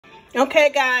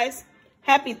Okay, guys,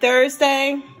 happy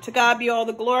Thursday. To God be all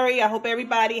the glory. I hope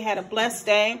everybody had a blessed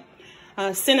day.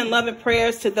 Sending love and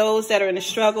prayers to those that are in a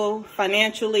struggle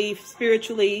financially,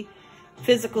 spiritually,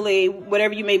 physically,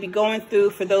 whatever you may be going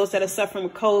through. For those that are suffering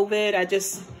with COVID, I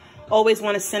just always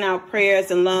want to send out prayers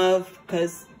and love,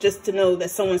 because just to know that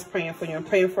someone's praying for you. I'm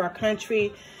praying for our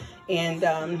country, and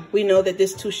we know that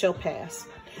this too shall pass.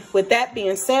 With that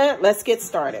being said, let's get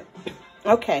started.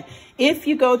 Okay, if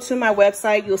you go to my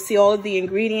website, you'll see all of the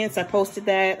ingredients. I posted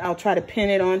that. I'll try to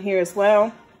pin it on here as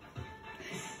well.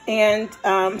 And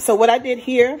so what I did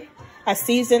here, I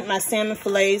seasoned my salmon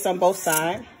fillets on both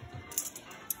sides,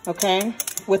 okay,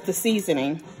 with the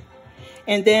seasoning.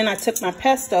 And then I took my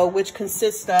pesto, which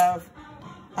consists of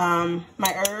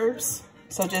my herbs.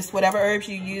 So just whatever herbs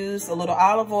you use, a little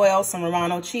olive oil, some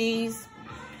Romano cheese,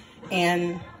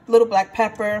 and a little black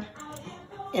pepper.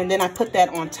 And then I put that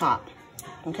on top.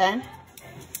 Okay, and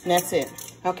that's it.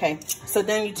 Okay, so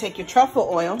then you take your truffle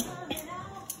oil.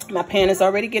 My pan is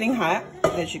already getting hot,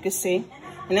 as you can see.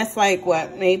 And that's like,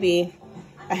 what, maybe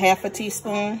a half a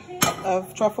teaspoon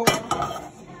of truffle oil,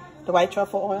 the white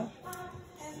truffle oil.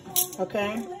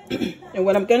 Okay, and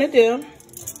what I'm going to do,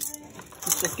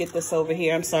 let's just get this over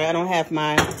here. I'm sorry, I don't have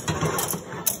my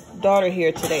daughter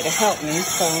here today to help me,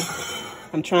 so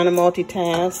I'm trying to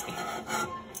multitask.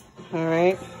 All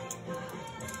right.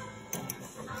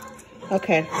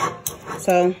 Okay,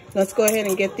 so let's go ahead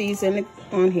and get these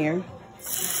on here.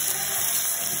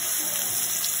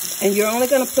 And you're only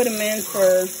going to put them in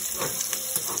for,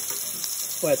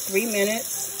 what, 3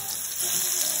 minutes?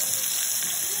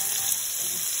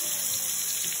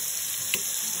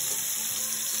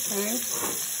 Okay.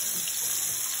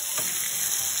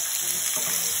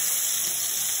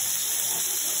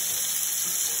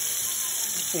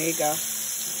 There you go.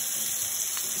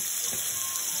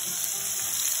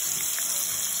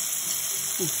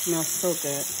 It smells so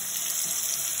good.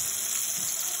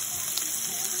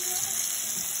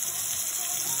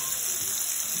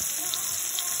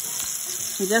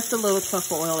 Just a little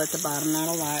truffle oil at the bottom, not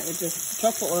a lot. It just,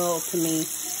 truffle oil to me,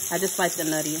 I just like the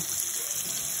nutty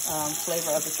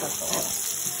flavor of the truffle oil.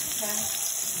 Okay.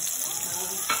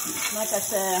 Like I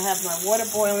said, I have my water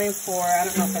boiling for, I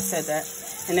don't know if I said that,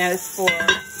 and that is for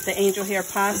the angel hair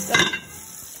pasta.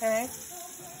 Okay.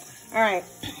 All right.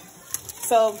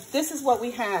 So this is what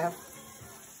we have.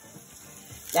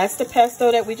 That's the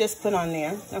pesto that we just put on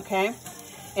there, okay?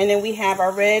 And then we have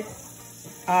our red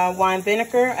wine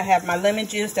vinegar. I have my lemon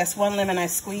juice. That's 1 lemon I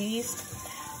squeezed.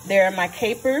 There are my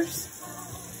capers.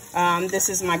 This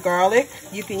is my garlic.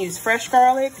 You can use fresh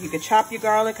garlic. You can chop your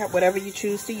garlic, whatever you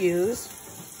choose to use.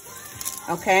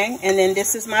 Okay? And then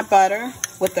this is my butter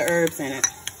with the herbs in it.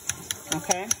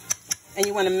 Okay? And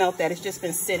you want to melt that. It's just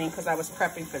been sitting because I was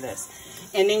prepping for this.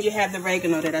 And then you have the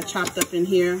oregano that I chopped up in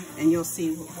here, and you'll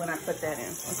see when I put that in,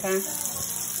 okay?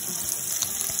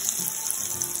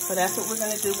 So that's what we're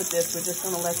going to do with this. We're just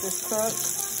going to let this cook.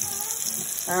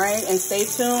 All right, and stay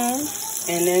tuned,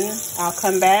 and then I'll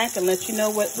come back and let you know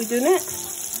what we do next.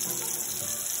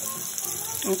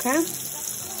 Okay?